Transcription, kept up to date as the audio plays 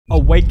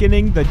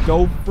Awakening the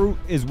dough fruit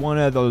is one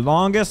of the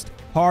longest,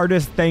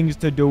 hardest things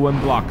to do in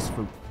Blox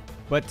fruit.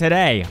 But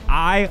today,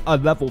 I, a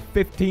level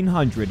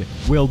 1500,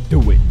 will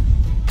do it.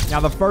 Now,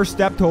 the first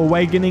step to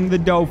awakening the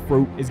dough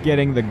fruit is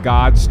getting the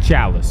God's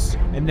Chalice.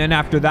 And then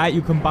after that,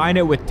 you combine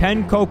it with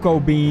 10 cocoa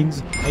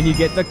beans, and you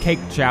get the Cake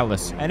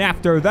Chalice. And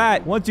after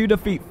that, once you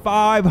defeat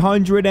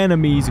 500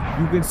 enemies,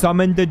 you can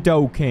summon the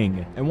Dough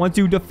King. And once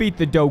you defeat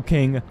the Dough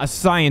King, a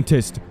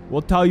scientist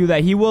will tell you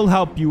that he will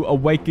help you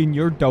awaken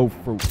your dough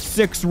fruit.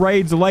 6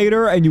 raids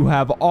later, and you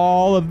have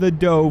all of the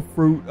dough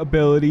fruit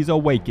abilities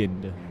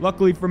awakened.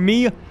 Luckily for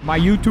me, my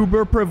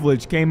YouTuber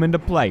privilege came into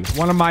play.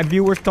 One of my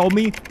viewers told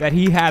me that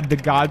he had the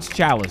God's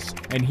Chalice,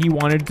 and he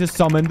wanted to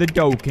summon the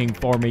Dough King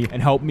for me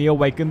and help me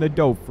awaken the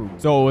dough fruit.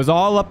 So it was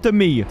all up to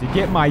me to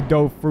get my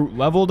dough fruit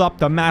leveled up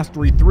to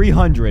mastery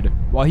 300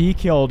 while he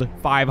killed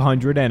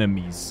 500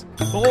 enemies.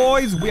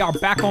 Boys, we are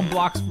back on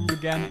Blox fruit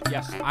again.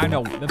 Yes, I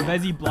know, the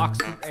Vezy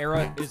Blox fruit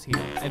era is here.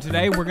 And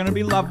today we're going to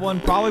be leveling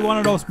probably one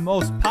of those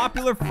most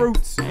popular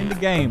fruits in the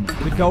game,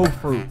 the dough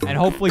fruit, and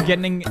hopefully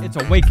getting its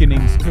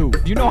awakenings too.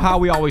 You know how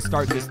we always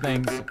start these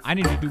things? I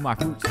need to do my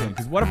fruit spin,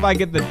 because what if I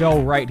get the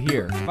dough right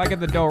here? If I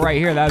get the dough right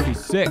here, that'd be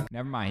sick.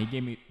 Never mind, he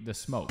gave me the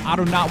smoke. I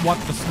do not want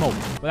the smoke,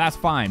 but that's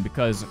fine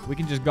because we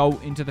can just go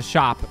into the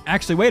shop.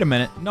 Actually, wait a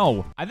minute.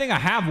 No, I think I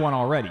have one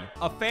already.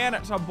 A fan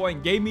at some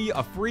point gave me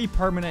a free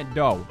permanent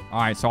dough. All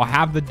right, so I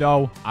have the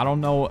dough. I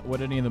don't know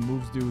what any of the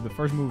moves do. The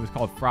first move is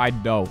called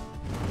fried dough.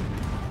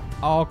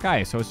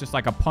 Okay, so it's just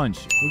like a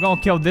punch. We're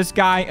gonna kill this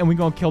guy, and we're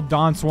gonna kill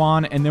Don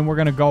Swan, and then we're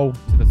gonna go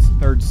to the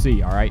third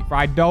C, all right?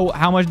 Fried dough,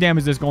 how much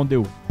damage is this gonna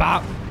do?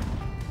 Bop!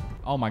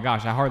 Oh my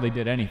gosh, I hardly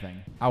did anything.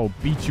 I will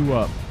beat you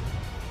up.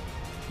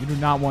 You do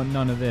not want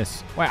none of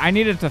this. Wait, I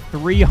need it to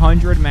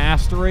 300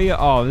 mastery?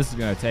 Oh, this is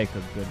gonna take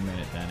a good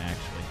minute then, actually.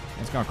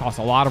 It's gonna cost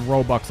a lot of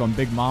Robux on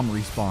Big Mom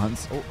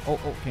respawns. Oh,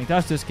 can't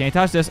touch this, can't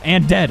touch this,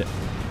 and dead.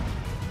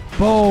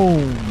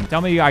 Boom! Tell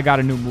me I got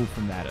a new move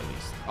from that at least.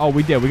 Oh,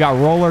 we did. We got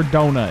Roller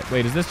Donut.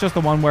 Wait, is this just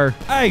the one where...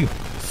 Hey,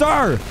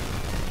 sir!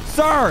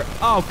 Sir!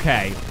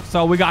 Okay.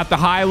 So we got the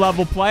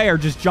high-level player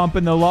just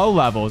jumping the low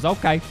levels.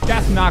 Okay.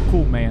 That's not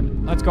cool,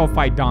 man. Let's go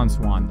fight Don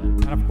Swan,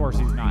 then. And, of course,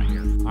 he's not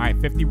here. All right,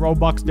 50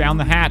 Robux down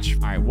the hatch.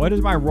 All right, what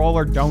does my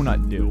Roller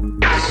Donut do?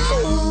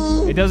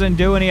 It doesn't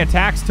do any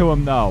attacks to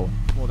him, though.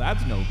 Well,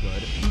 that's no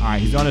good. All right,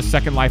 he's on his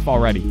second life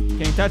already.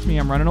 Can't touch me.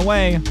 I'm running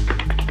away.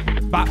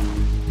 Bop.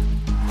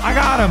 I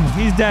got him.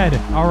 He's dead.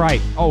 All right.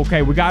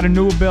 Okay, we got a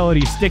new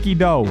ability, Sticky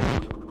Dough.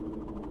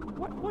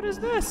 What is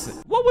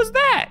this? What was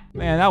that?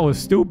 Man, that was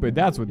stupid.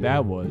 That's what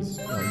that was.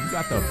 Oh, you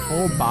got the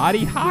full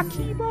body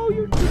hockey, bro?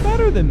 You're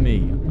better than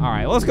me. All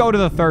right, let's go to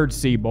the third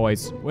C,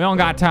 boys. We don't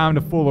got time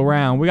to fool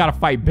around. We got to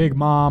fight Big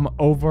Mom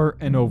over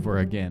and over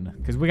again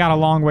because we got a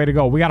long way to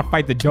go. We got to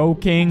fight the Dough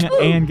King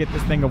and get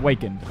this thing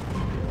awakened.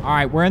 All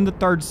right, we're in the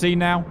third C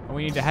now, and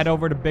we need to head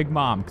over to Big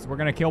Mom, because we're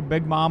going to kill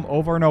Big Mom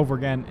over and over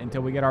again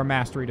until we get our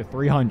mastery to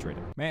 300.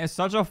 Man, it's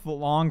such a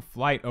long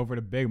flight over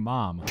to Big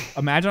Mom.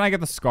 Imagine I get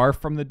the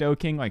scarf from the Dough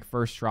King, like,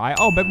 first try.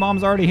 Oh, Big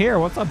Mom's already here.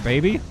 What's up,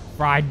 baby?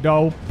 Fried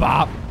dough,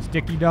 bop,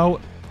 sticky dough.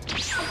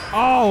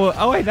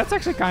 Oh, wait, that's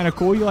actually kind of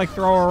cool. You, like,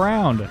 throw her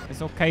around.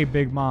 It's okay,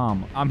 Big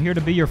Mom. I'm here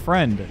to be your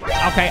friend.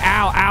 Okay,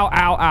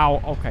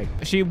 ow. Okay.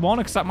 She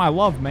won't accept my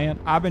love, man.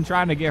 I've been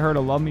trying to get her to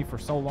love me for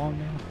so long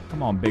now.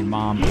 Come on, Big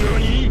Mom.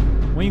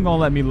 When you gonna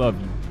let me love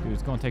you? Dude,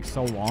 it's gonna take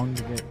so long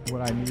to get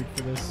what I need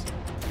for this.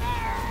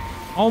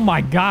 Oh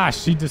my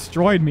gosh, she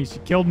destroyed me. She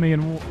killed me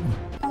and...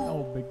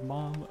 Oh, Big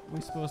Mom.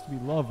 We're supposed to be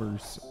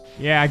lovers.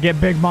 Yeah,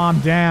 get Big Mom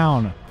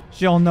down.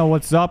 She don't know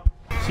what's up.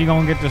 She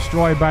gonna get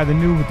destroyed by the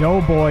new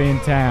doughboy in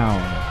town.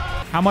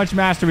 How much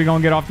mastery we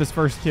gonna get off this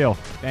first kill?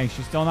 Dang,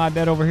 she's still not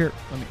dead over here.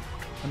 Let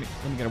me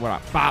get her. What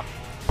up? Bop.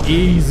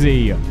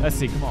 Easy. Let's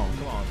see. Come on.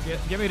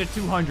 Give me the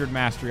 200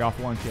 mastery off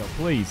one kill,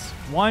 please.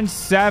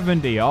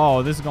 170.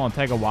 Oh, this is gonna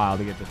take a while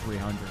to get to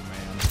 300,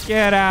 man.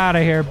 Get out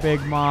of here,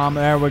 Big Mom.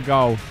 There we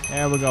go.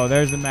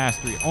 There's the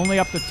mastery. Only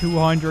up to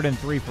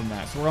 203 from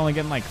that. So we're only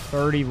getting like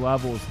 30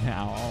 levels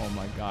now. Oh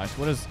my gosh.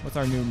 What's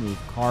our new move?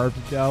 Carved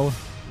dough?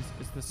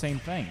 It's the same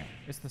thing.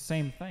 It's the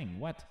same thing.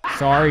 What?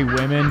 Sorry,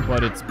 women,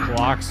 but it's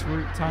Blox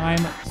fruit time.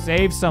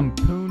 Save some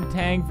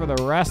poontang for the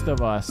rest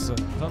of us.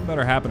 Something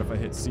better happen if I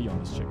hit C on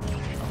this chick. Okay,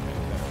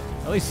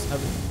 better. At least,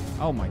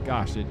 oh my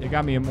gosh, it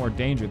got me in more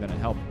danger than it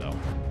helped, though.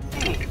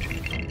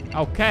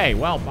 Okay,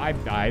 well, I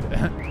died.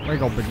 There you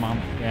go, Big Mom.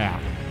 Yeah,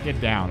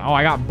 get down. Oh,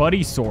 I got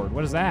Buddy Sword.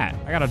 What is that?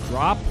 I got a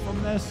drop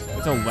from this?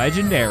 It's a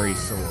legendary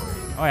sword.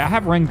 Oh, yeah, I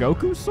have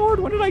Rengoku's sword?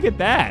 When did I get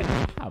that?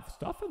 I have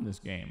stuff in this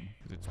game.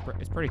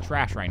 It's pretty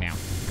trash right now.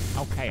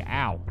 Okay,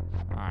 ow.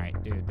 All right,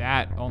 dude,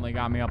 that only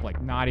got me up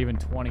like not even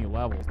 20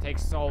 levels. It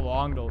takes so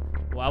long to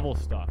level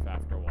stuff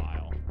after a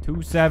while.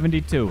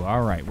 272.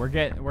 All right, we're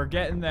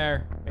getting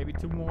there. Maybe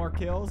 2 more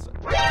kills.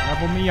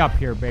 Level me up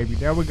here, baby.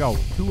 There we go.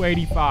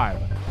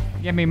 285.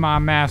 Give me my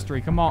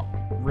mastery. Come on.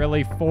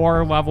 Really,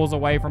 4 levels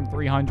away from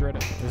 300.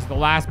 This is the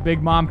last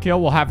Big Mom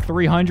kill. We'll have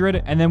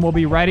 300, and then we'll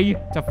be ready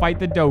to fight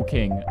the Dough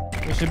King.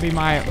 This should be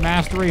my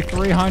mastery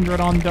 300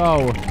 on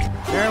dough.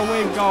 There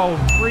we go.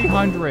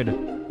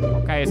 300.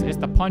 Okay, it's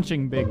the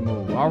punching big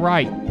move. All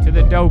right, to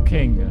the Dough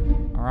King.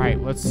 All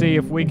right, let's see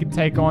if we can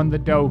take on the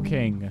Dough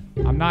King.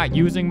 I'm not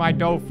using my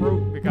Dough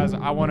Fruit because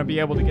I want to be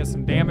able to get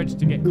some damage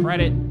to get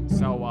credit.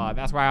 So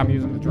that's why I'm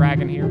using the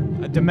dragon here.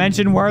 A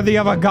dimension worthy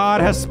of a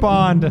god has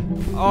spawned.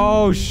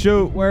 Oh,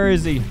 shoot. Where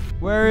is he?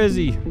 Where is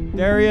he?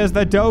 There he is,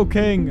 the Dough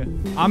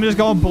King. I'm just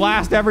going to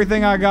blast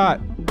everything I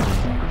got.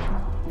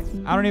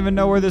 I don't even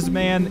know where this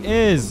man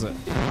is.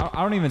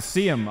 I don't even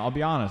see him, I'll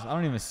be honest. I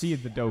don't even see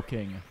the Dough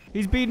King.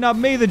 He's beating up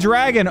me, the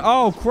dragon.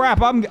 Oh,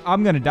 crap. I'm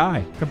gonna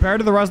die. Compared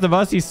to the rest of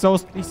us, he's so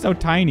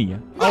tiny.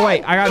 Oh,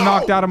 wait. I got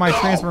knocked out of my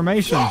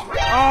transformation.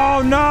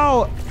 Oh,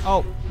 no.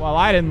 Oh, well,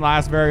 I didn't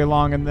last very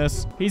long in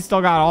this. He's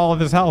still got all of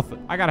his health.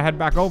 I gotta head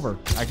back over.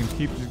 I can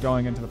keep just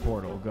going into the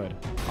portal. Good.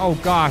 Oh,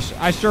 gosh.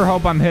 I sure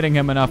hope I'm hitting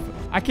him enough.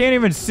 I can't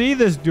even see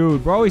this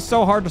dude, bro. He's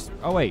so hard to...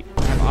 Oh, wait.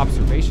 I have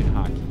observation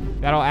hockey.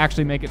 That'll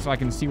actually make it so I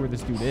can see where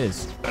this dude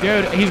is.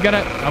 Dude, he's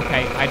gonna...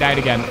 Okay, I died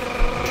again.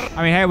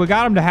 I mean, hey, we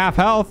got him to half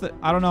health.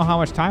 I don't know how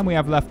much time we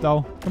have left,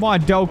 though. Come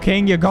on, Dough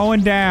King, you're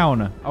going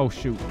down. Oh,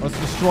 shoot. Let's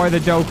destroy the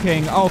Dough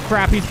King. Oh,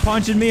 crap, he's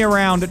punching me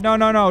around. No,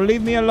 no, no.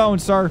 Leave me alone,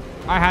 sir.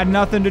 I had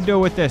nothing to do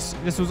with this.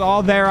 This was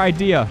all their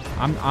idea.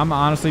 I'm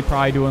honestly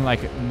probably doing,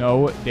 like,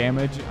 no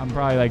damage. I'm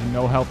probably, like,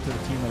 no help to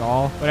the team at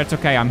all. But it's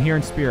okay. I'm here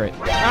in spirit.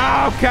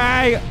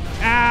 Okay.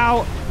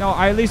 Ow. No,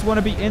 I at least want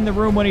to be in the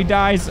room when he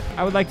dies.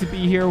 I would like to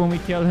be here when we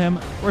kill him.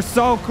 We're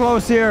so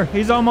close here.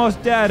 He's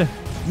almost dead.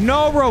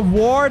 No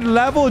reward.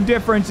 Level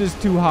difference is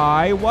too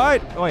high.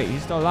 What? Oh, wait,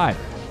 he's still alive.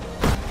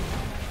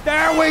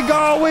 There we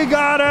go. We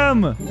got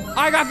him.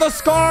 I got the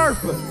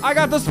scarf. I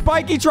got the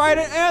spiky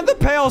trident and the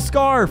pale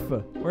scarf.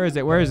 Where is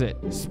it? Where is it?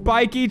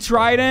 Spiky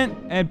trident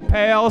and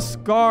pale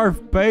scarf,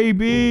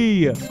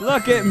 baby.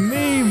 Look at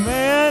me,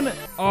 man.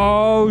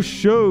 Oh,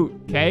 shoot.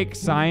 Cake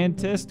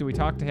scientist. Do we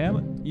talk to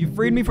him? You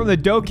freed me from the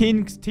Dough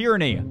King's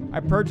tyranny. I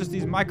purchased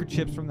these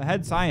microchips from the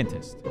head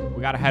scientist.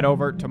 We gotta head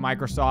over to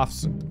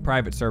Microsoft's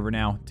private server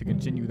now to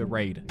continue the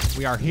raid.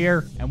 We are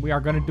here, and we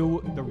are gonna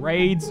do the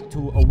raids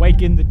to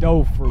awaken the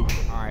Dough Fruit.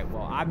 All right,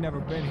 well, I've never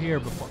been here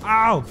before.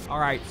 Ow! All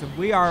right, so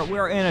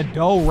we're in a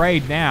Dough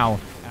raid now.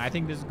 And I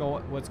think this is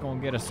what's going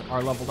to get us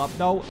our leveled up,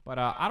 though. But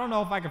I don't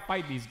know if I can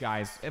fight these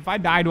guys. If I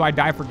die, do I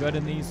die for good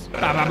in these?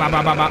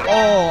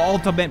 Oh,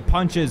 ultimate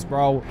punches,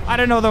 bro. I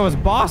didn't know there was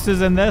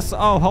bosses in this.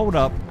 Oh, hold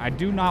up. I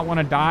do not want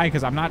to die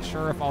because I'm not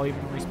sure if I'll even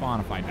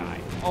respawn if I die.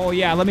 Oh,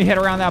 yeah. Let me hit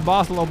around that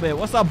boss a little bit.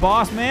 What's up,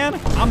 boss, man?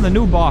 I'm the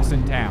new boss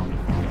in town.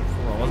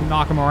 Let's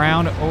knock him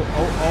around.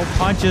 Oh,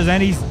 punches,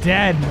 and he's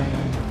dead,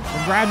 man.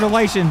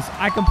 Congratulations.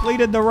 I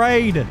completed the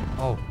raid.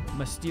 Oh.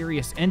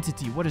 Mysterious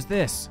entity. What is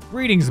this?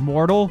 Greetings,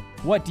 mortal.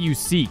 What do you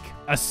seek?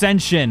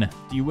 Ascension.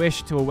 Do you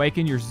wish to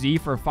awaken your Z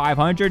for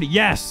 500?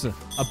 Yes.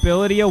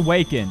 Ability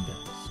awakened.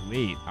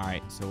 Sweet. All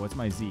right. So what's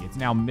my Z? It's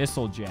now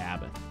missile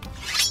jab.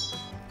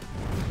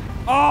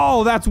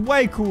 Oh, that's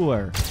way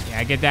cooler.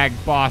 Yeah, get that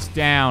boss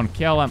down.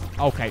 Kill him.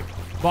 Okay.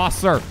 Boss,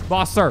 sir.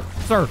 Boss, sir.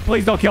 Sir,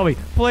 please don't kill me.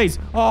 Please.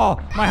 Oh,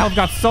 my health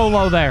got so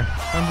low there.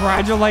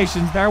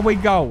 Congratulations. There we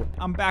go.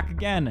 I'm back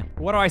again.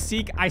 What do I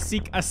seek? I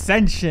seek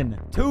Ascension.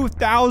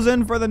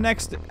 2,000 for the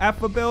next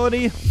F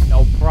ability.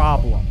 No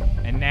problem.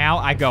 And now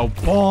I go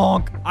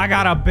bonk. I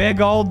got a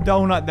big old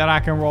donut that I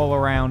can roll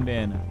around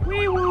in.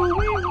 Wee woo, wee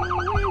woo,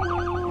 wee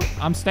woo.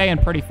 I'm staying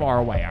pretty far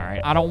away, all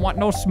right? I don't want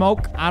no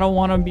smoke. I don't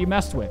want to be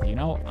messed with, you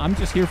know? I'm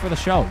just here for the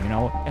show, you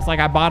know? It's like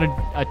I bought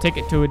a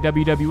ticket to a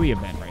WWE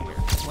event right here.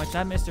 What's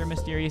up, Mr.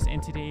 Mysterious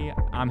Entity?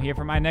 I'm here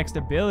for my next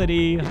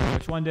ability.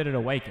 Which one did it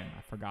awaken?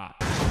 I forgot.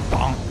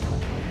 Bonk.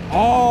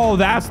 Oh,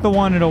 that's the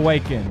one it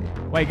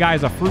awakened. Wait,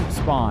 guys, a fruit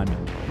spawned.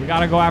 We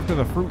gotta go after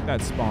the fruit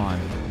that spawned.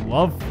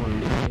 Love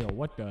fruit. Yo,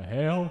 what the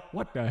hell?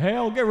 What the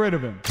hell? Get rid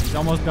of him. He's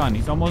almost done.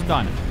 He's almost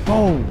done.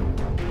 Boom.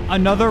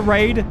 Another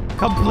raid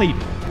complete.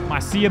 My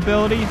C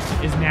ability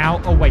is now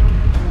awakened.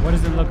 What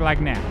does it look like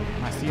now?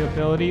 My C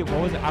ability,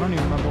 what was it? I don't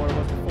even remember what it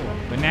was before.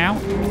 But now,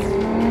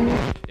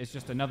 it's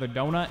just another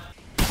donut.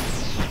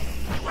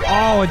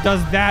 Oh, it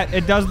does that.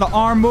 It does the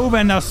arm move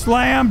and the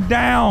slam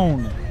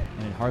down.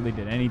 And it hardly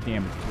did any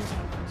damage to us.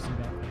 See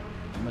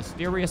that?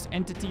 Mysterious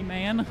entity,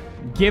 man.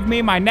 Give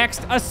me my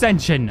next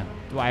ascension.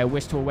 Do I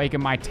wish to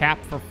awaken my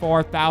tap for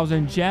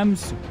 4,000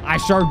 gems? I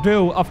sure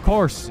do, of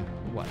course.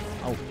 What?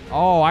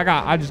 Oh,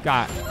 I just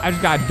got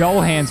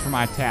dough hands for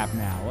my tap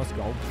now. Let's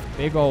go.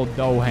 Big old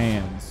dough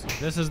hands.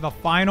 This is the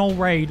final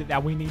raid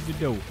that we need to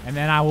do. And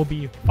then I will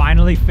be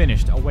finally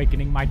finished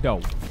awakening my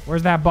dough.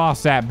 Where's that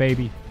boss at,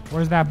 baby?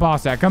 Where's that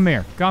boss at? Come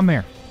here. Come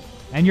here.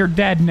 And you're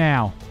dead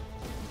now.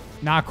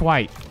 Not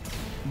quite.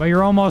 But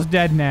you're almost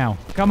dead now.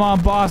 Come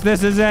on, boss.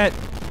 This is it.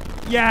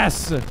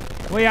 Yes.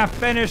 We have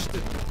finished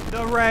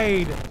the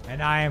raid.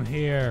 And I am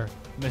here,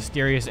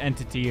 mysterious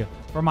entity,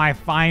 for my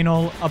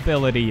final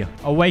ability.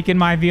 Awaken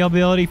my V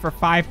ability for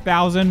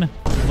 5,000.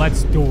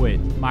 Let's do it.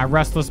 My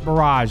Restless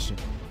Barrage.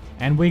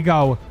 And we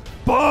go.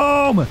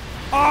 Boom!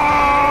 Oh!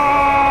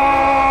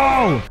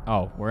 No!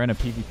 Oh, we're in a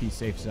PvP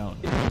safe zone.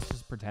 Let's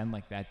just pretend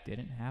like that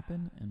didn't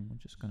happen, and we're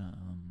just gonna.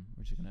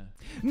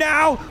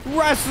 Now,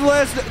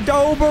 Restless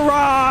Dough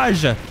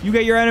Barrage! You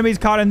get your enemies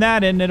caught in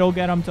that, and it'll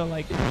get them to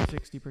like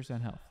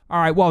 60% health. All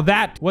right, well,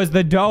 that was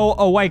the Dough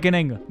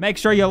Awakening. Make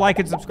sure you like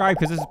and subscribe,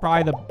 because this is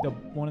probably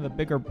one of the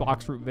bigger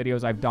Blox Fruit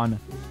videos I've done.